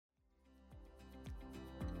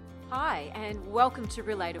Hi, and welcome to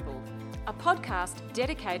Relatable, a podcast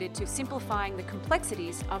dedicated to simplifying the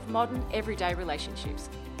complexities of modern everyday relationships.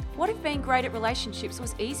 What if being great at relationships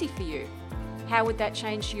was easy for you? How would that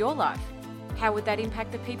change your life? How would that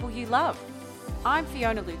impact the people you love? I'm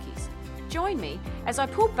Fiona Lukes. Join me as I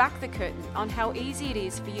pull back the curtain on how easy it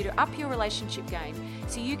is for you to up your relationship game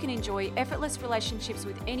so you can enjoy effortless relationships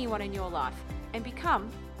with anyone in your life and become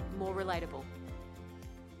more relatable.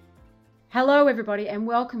 Hello everybody, and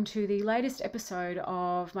welcome to the latest episode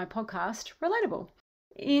of my podcast, Relatable.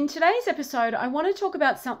 In today's episode, I want to talk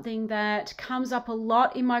about something that comes up a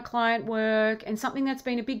lot in my client work and something that's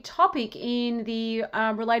been a big topic in the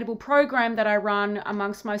Relatable program that I run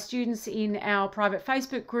amongst my students in our private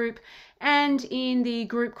Facebook group and in the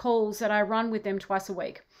group calls that I run with them twice a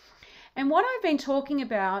week. And what I've been talking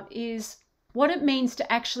about is what it means to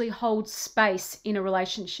actually hold space in a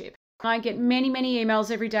relationship. I get many emails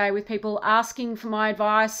every day with people asking for my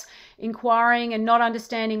advice, inquiring and not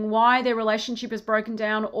understanding why their relationship is broken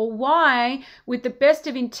down, or why, with the best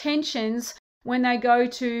of intentions, when they go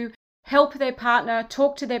to help their partner,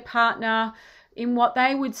 talk to their partner, in what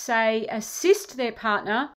they would say assist their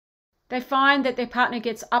partner, they find that their partner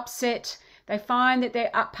gets upset, they find that their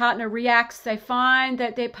partner reacts, they find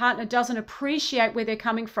that their partner doesn't appreciate where they're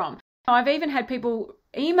coming from. I've even had people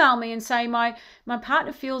email me and say, my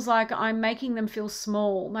partner feels like I'm making them feel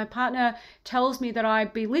small. My partner tells me that I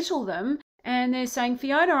belittle them, and they're saying,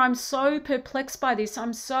 Fiona, I'm so perplexed by this.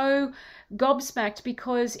 I'm so gobsmacked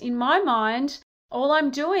because in my mind, all I'm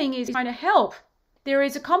doing is trying to help. There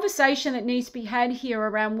is a conversation that needs to be had here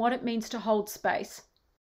around what it means to hold space.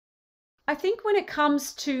 I think when it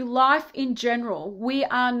comes to life in general, we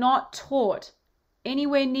are not taught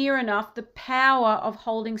anywhere near enough the power of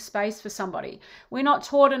holding space for somebody. We're not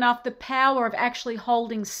taught enough the power of actually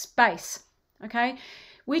holding space, okay?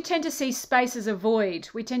 We tend to see space as a void.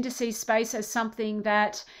 We tend to see space as something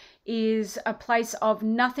that is a place of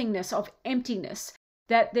nothingness, of emptiness,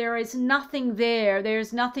 that there is nothing there,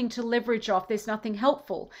 there's nothing to leverage off, there's nothing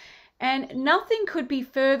helpful. And nothing could be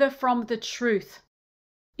further from the truth.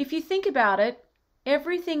 If you think about it,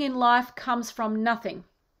 everything in life comes from nothing,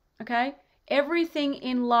 okay? Everything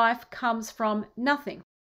in life comes from nothing.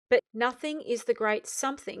 But nothing is the great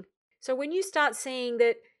something. So when you start seeing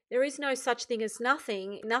that there is no such thing as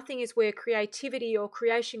nothing, nothing is where creativity or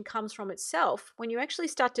creation comes from itself, when you actually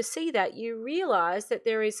start to see that, you realize that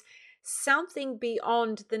there is something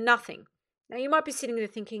beyond the nothing. Now you might be sitting there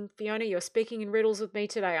thinking, Fiona, you're speaking in riddles with me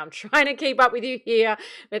today. I'm trying to keep up with you here,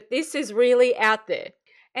 but this is really out there.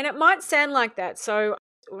 And it might sound like that. So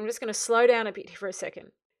I'm just going to slow down a bit for a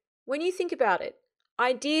second. When you think about it,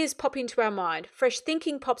 ideas pop into our mind, fresh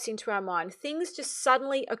thinking pops into our mind, things just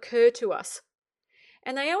suddenly occur to us.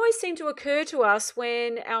 And they always seem to occur to us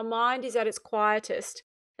when our mind is at its quietest.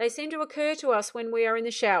 They seem to occur to us when we are in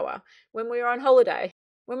the shower, when we are on holiday,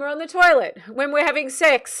 when we're on the toilet, when we're having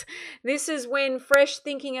sex. This is when fresh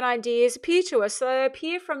thinking and ideas appear to us. So they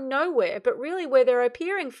appear from nowhere, but really where they're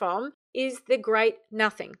appearing from is the great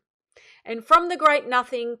nothing. And from the great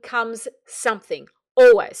nothing comes something.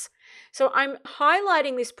 Always. So I'm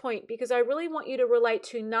highlighting this point because I really want you to relate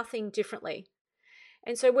to nothing differently.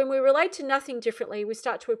 And so when we relate to nothing differently, we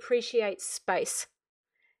start to appreciate space.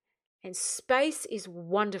 And space is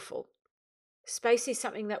wonderful. Space is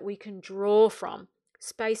something that we can draw from.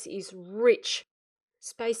 Space is rich.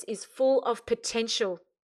 Space is full of potential,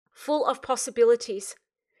 full of possibilities.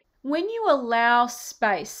 When you allow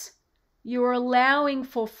space, you're allowing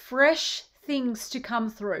for fresh things to come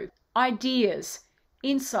through. Ideas,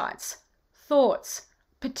 insights, thoughts,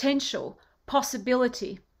 potential,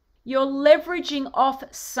 possibility. You're leveraging off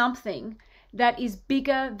something that is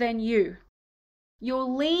bigger than you. You're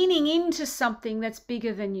leaning into something that's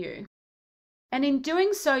bigger than you. And in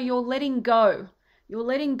doing so, you're letting go. You're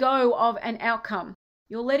letting go of an outcome.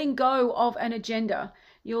 You're letting go of an agenda.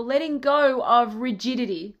 You're letting go of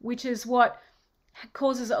rigidity, which is what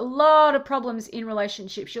causes a lot of problems in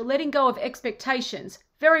relationships. You're letting go of expectations.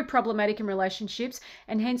 Very problematic in relationships,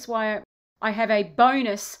 and hence why I have a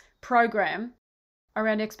bonus program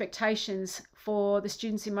around expectations for the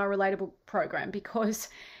students in my Relatable program, because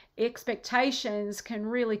expectations can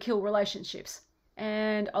really kill relationships.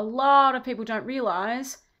 And a lot of people don't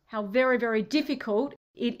realize how very difficult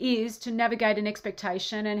it is to navigate an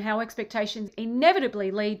expectation and how expectations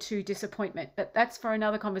inevitably lead to disappointment. But that's for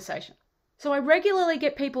another conversation. So I regularly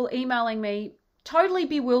get people emailing me totally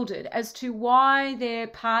bewildered as to why their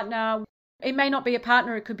partner, it may not be a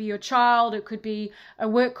partner, it could be your child, it could be a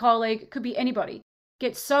work colleague, it could be anybody,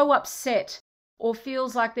 gets so upset or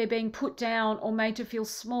feels like they're being put down or made to feel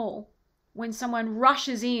small when someone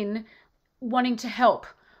rushes in wanting to help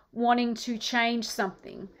wanting to change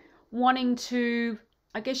something, wanting to,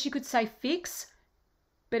 I guess you could say, fix.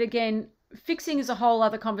 But again, fixing is a whole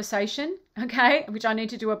other conversation, okay, which I need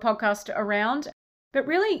to do a podcast around. But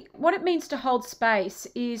really, what it means to hold space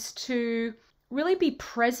is to really be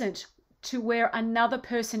present to where another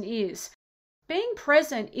person is. Being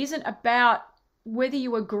present isn't about whether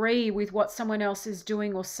you agree with what someone else is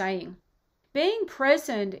doing or saying. Being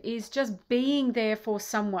present is just being there for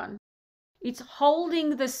someone. It's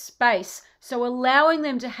holding the space, so allowing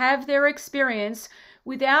them to have their experience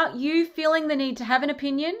without you feeling the need to have an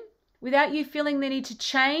opinion, without you feeling the need to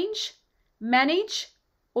change, manage,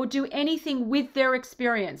 or do anything with their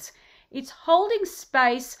experience. It's holding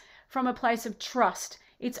space from a place of trust.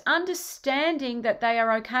 It's understanding that they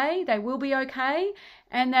are okay, they will be okay,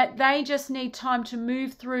 and that they just need time to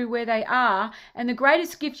move through where they are. And the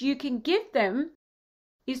greatest gift you can give them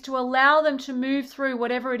is to allow them to move through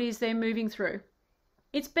whatever it is they're moving through.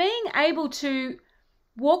 It's being able to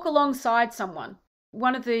walk alongside someone.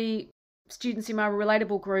 One of the students in my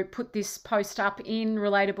Relatable group put this post up in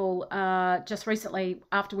Relatable just recently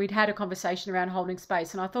after we'd had a conversation around holding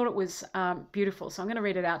space, and I thought it was beautiful, so I'm going to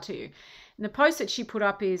read it out to you. And the post that she put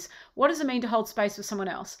up is, what does it mean to hold space with someone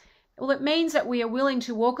else? Well, it means that we are willing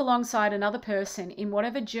to walk alongside another person in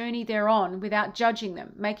whatever journey they're on without judging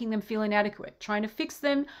them, making them feel inadequate, trying to fix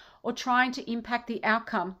them, or trying to impact the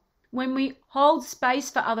outcome. When we hold space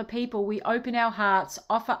for other people, we open our hearts,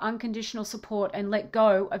 offer unconditional support, and let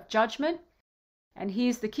go of judgment. And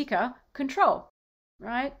here's the kicker, control,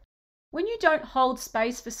 right? When you don't hold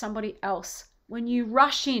space for somebody else, when you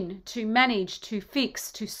rush in to manage, to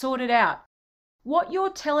fix, to sort it out, what you're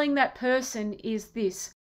telling that person is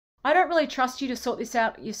this: I don't really trust you to sort this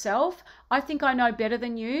out yourself. I think I know better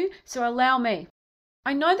than you, so allow me.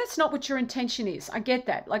 I know that's not what your intention is. I get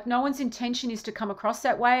that. Like, no one's intention is to come across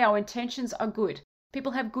that way. Our intentions are good.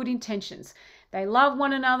 People have good intentions. They love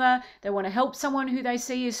one another. They want to help someone who they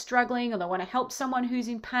see is struggling, or they want to help someone who's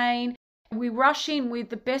in pain. We rush in with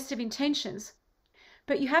the best of intentions.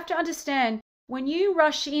 But you have to understand, when you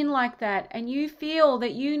rush in like that and you feel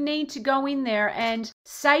that you need to go in there and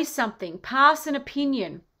say something, pass an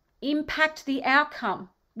opinion, impact the outcome,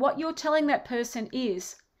 what you're telling that person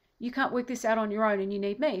is, you can't work this out on your own and you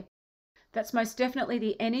need me. That's most definitely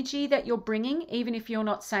the energy that you're bringing, even if you're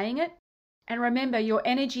not saying it. And remember, your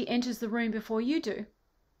energy enters the room before you do.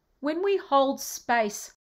 When we hold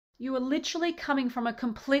space, you are literally coming from a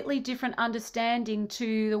completely different understanding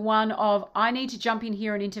to the one of, I need to jump in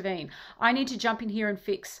here and intervene. I need to jump in here and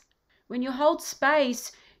fix. When you hold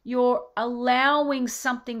space, you're allowing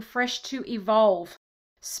something fresh to evolve.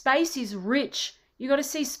 Space is rich. You got to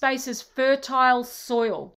see space as fertile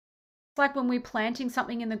soil. It's like when we're planting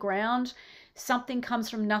something in the ground, something comes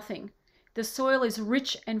from nothing. The soil is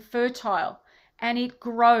rich and fertile, and it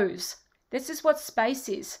grows. This is what space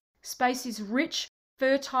is. Space is rich,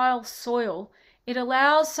 fertile soil. It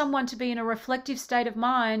allows someone to be in a reflective state of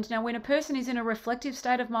mind. Now, when a person is in a reflective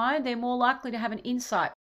state of mind, they're more likely to have an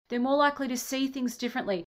insight. They're more likely to see things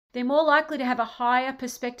differently. They're more likely to have a higher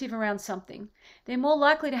perspective around something. They're more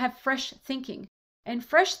likely to have fresh thinking. And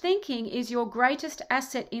fresh thinking is your greatest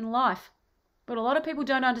asset in life. But a lot of people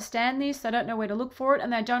don't understand this. They don't know where to look for it,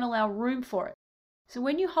 and they don't allow room for it. So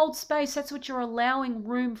when you hold space, that's what you're allowing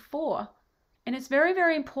room for. And it's very,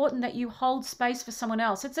 very important that you hold space for someone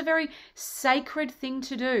else. It's a very sacred thing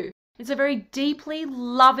to do. It's a very deeply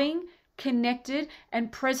loving, connected,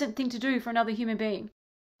 and present thing to do for another human being.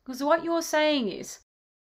 Because what you're saying is,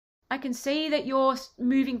 I can see that you're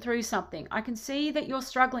moving through something. I can see that you're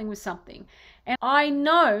struggling with something. And I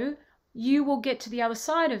know you will get to the other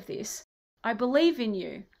side of this. I believe in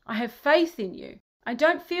you. I have faith in you. I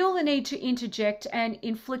don't feel the need to interject and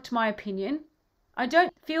inflict my opinion. I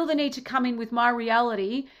don't feel the need to come in with my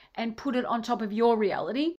reality and put it on top of your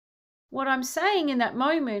reality. What I'm saying in that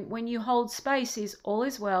moment when you hold space is, all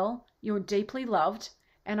is well, you're deeply loved,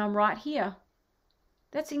 and I'm right here.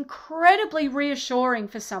 That's incredibly reassuring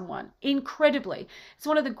for someone. Incredibly. It's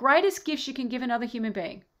one of the greatest gifts you can give another human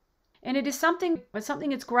being. And it is something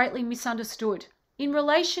that's greatly misunderstood. In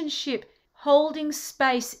relationship, holding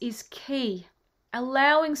space is key.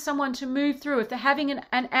 Allowing someone to move through. If they're having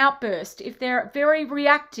an outburst, if they're very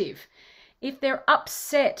reactive, if they're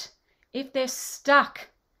upset, if they're stuck,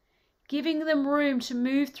 giving them room to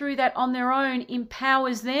move through that on their own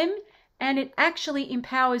empowers them, and it actually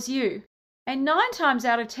empowers you. And 9 times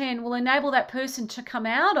out of 10 will enable that person to come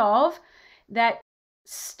out of that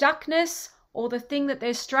stuckness or the thing that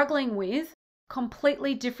they're struggling with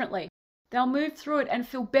completely differently. They'll move through it and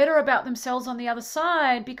feel better about themselves on the other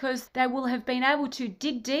side because they will have been able to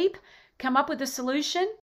dig deep, come up with a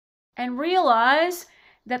solution, and realize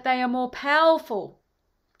that they are more powerful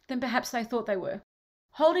than perhaps they thought they were.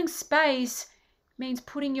 Holding space means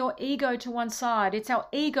putting your ego to one side. It's our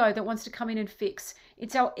ego that wants to come in and fix.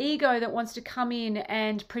 It's our ego that wants to come in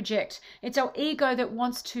and project. It's our ego that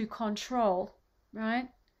wants to control, right?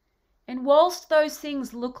 And whilst those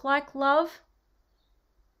things look like love,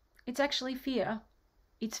 it's actually fear.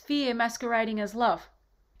 It's fear masquerading as love.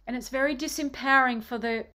 And it's very disempowering for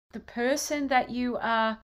the person that you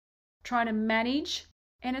are trying to manage.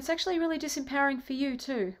 And it's actually really disempowering for you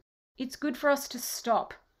too. It's good for us to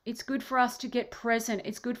stop. It's good for us to get present.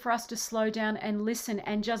 It's good for us to slow down and listen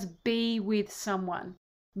and just be with someone.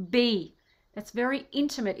 Be. That's very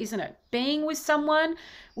intimate, isn't it? Being with someone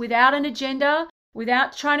without an agenda,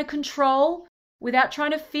 without trying to control, without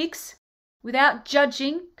trying to fix, without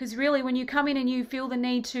judging. Because really, when you come in and you feel the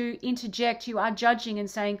need to interject, you are judging and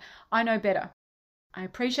saying, I know better. I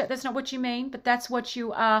appreciate that's not what you mean, but that's what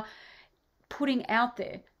you are putting out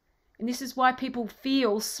there. And this is why people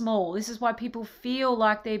feel small. This is why people feel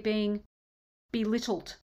like they're being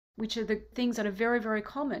belittled, which are the things that are very, very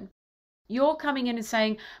common. You're coming in and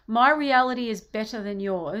saying, my reality is better than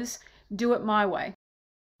yours. Do it my way.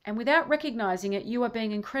 And without recognizing it, you are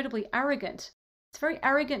being incredibly arrogant. It's very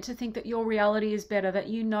arrogant to think that your reality is better, that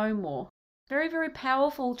you know more. Very, very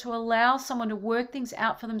powerful to allow someone to work things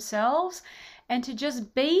out for themselves and to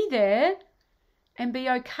just be there and be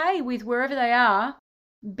okay with wherever they are.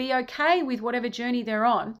 Be okay with whatever journey they're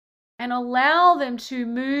on and allow them to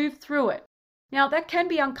move through it. Now, that can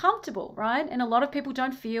be uncomfortable, right? And a lot of people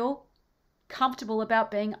don't feel comfortable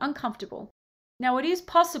about being uncomfortable. Now, it is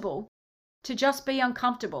possible to just be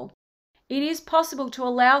uncomfortable. It is possible to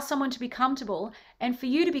allow someone to be comfortable and for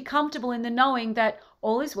you to be comfortable in the knowing that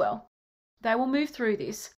all is well. They will move through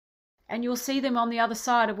this and you'll see them on the other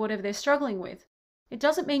side of whatever they're struggling with. It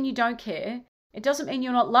doesn't mean you don't care. It doesn't mean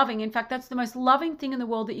you're not loving. In fact, that's the most loving thing in the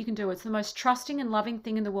world that you can do. It's the most trusting and loving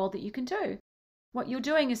thing in the world that you can do. What you're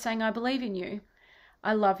doing is saying, I believe in you.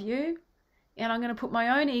 I love you. And I'm going to put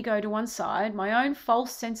my own ego to one side, my own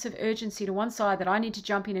false sense of urgency to one side that I need to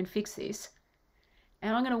jump in and fix this.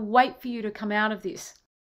 And I'm going to wait for you to come out of this.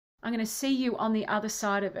 I'm going to see you on the other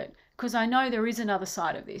side of it because I know there is another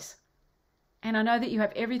side of this. And I know that you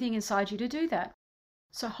have everything inside you to do that.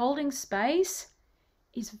 So holding space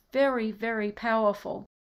is very, very powerful.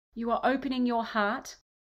 You are opening your heart,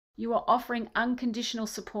 you are offering unconditional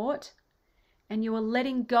support, and you are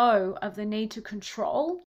letting go of the need to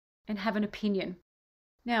control and have an opinion.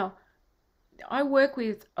 Now, I work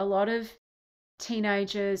with a lot of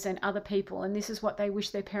teenagers and other people, and this is what they wish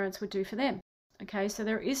their parents would do for them. Okay, so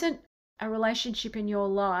there isn't a relationship in your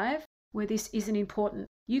life where this isn't important.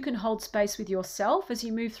 You can hold space with yourself as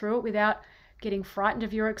you move through it without getting frightened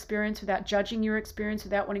of your experience, without judging your experience,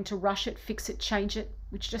 without wanting to rush it, fix it, change it,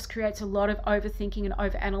 which just creates a lot of overthinking and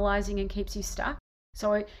overanalyzing and keeps you stuck.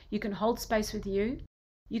 So you can hold space with you.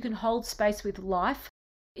 You can hold space with life.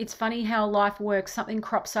 It's funny how life works. Something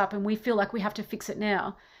crops up and we feel like we have to fix it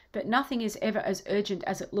now, but nothing is ever as urgent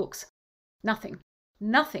as it looks. Nothing.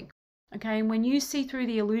 Nothing. Okay, and when you see through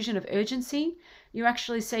the illusion of urgency, you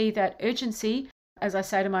actually see that urgency, as I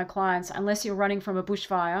say to my clients, unless you're running from a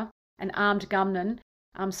bushfire, an armed gunman,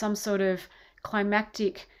 some sort of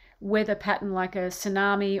climactic weather pattern like a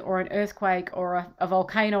tsunami or an earthquake or a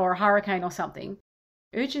volcano or a hurricane or something.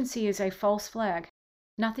 Urgency is a false flag.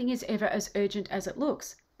 Nothing is ever as urgent as it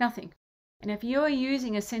looks. Nothing. And if you are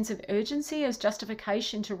using a sense of urgency as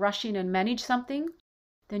justification to rush in and manage something,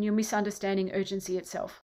 then you're misunderstanding urgency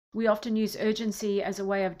itself. We often use urgency as a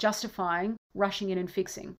way of justifying rushing in and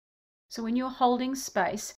fixing. So when you're holding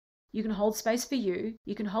space, you can hold space for you.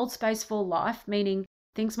 You can hold space for life, meaning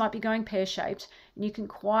things might be going pear-shaped, and you can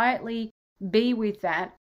quietly be with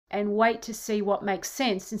that and wait to see what makes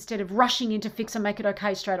sense instead of rushing in to fix and make it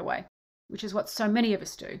okay straight away, which is what so many of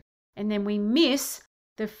us do. And then we miss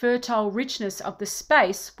the fertile richness of the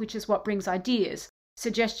space, which is what brings ideas,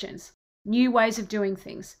 suggestions, new ways of doing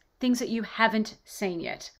things, things that you haven't seen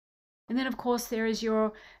yet. And then, of course, there is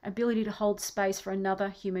your ability to hold space for another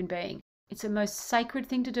human being. It's the most sacred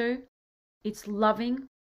thing to do. It's loving,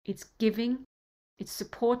 it's giving, it's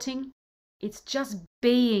supporting, it's just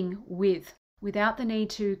being with, without the need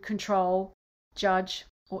to control, judge,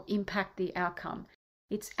 or impact the outcome.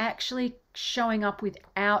 It's actually showing up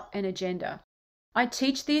without an agenda. I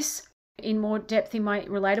teach this in more depth in my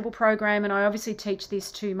Relatable program, and I obviously teach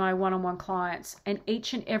this to my one-on-one clients, and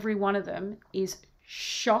each and every one of them is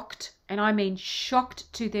shocked, and I mean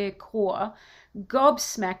shocked to their core,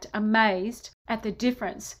 gobsmacked, amazed at the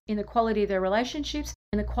difference in the quality of their relationships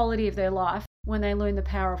and the quality of their life when they learn the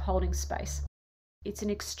power of holding space. It's an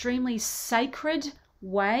extremely sacred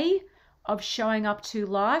way of showing up to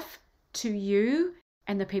life, to you,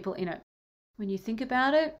 and the people in it. When you think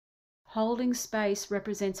about it, holding space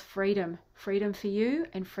represents freedom. Freedom for you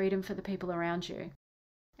and freedom for the people around you.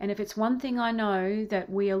 And if it's one thing I know that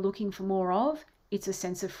we are looking for more of, it's a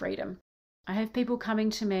sense of freedom. I have people coming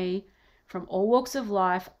to me from all walks of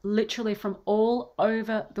life, literally from all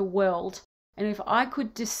over the world. And if I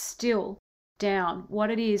could distill down what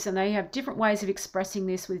it is, and they have different ways of expressing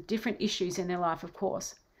this with different issues in their life, of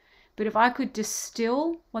course. But if I could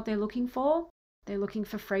distill what they're looking for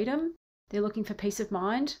freedom, they're looking for peace of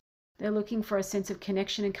mind, they're looking for a sense of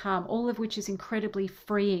connection and calm, all of which is incredibly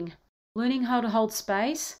freeing. Learning how to hold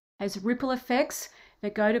space has ripple effects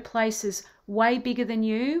that go to places way bigger than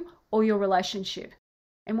you or your relationship.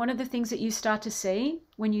 And one of the things that you start to see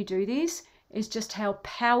when you do this is just how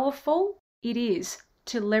powerful it is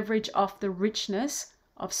to leverage off the richness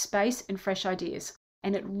of space and fresh ideas.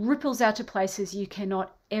 And it ripples out to places you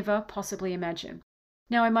cannot ever possibly imagine.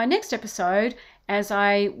 Now, in my next episode, as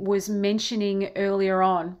I was mentioning earlier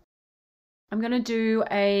on, I'm going to do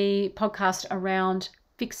a podcast around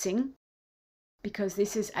fixing, because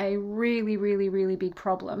this is a really, really, really big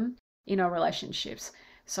problem in our relationships.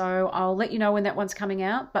 So I'll let you know when that one's coming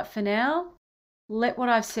out. But for now, let what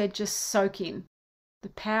I've said just soak in. The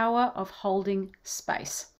power of holding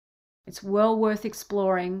space. It's well worth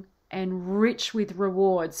exploring and rich with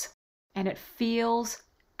rewards. And it feels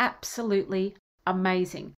absolutely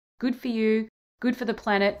amazing. Good for you, good for the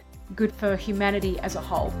planet, good for humanity as a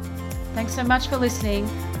whole. Thanks so much for listening.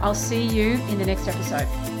 I'll see you in the next episode.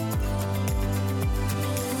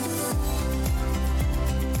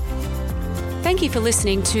 Thank you for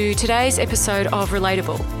listening to today's episode of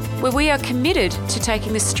Relatable, where we are committed to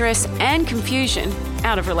taking the stress and confusion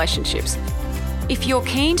out of relationships. If you're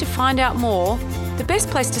keen to find out more, the best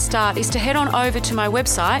place to start is to head on over to my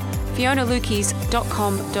website,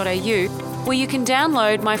 fionalukis.com.au, where you can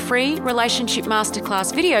download my free Relationship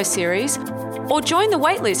Masterclass video series or join the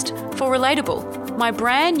waitlist for Relatable, my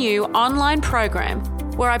brand new online program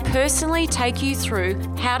where I personally take you through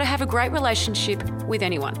how to have a great relationship with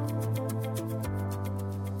anyone.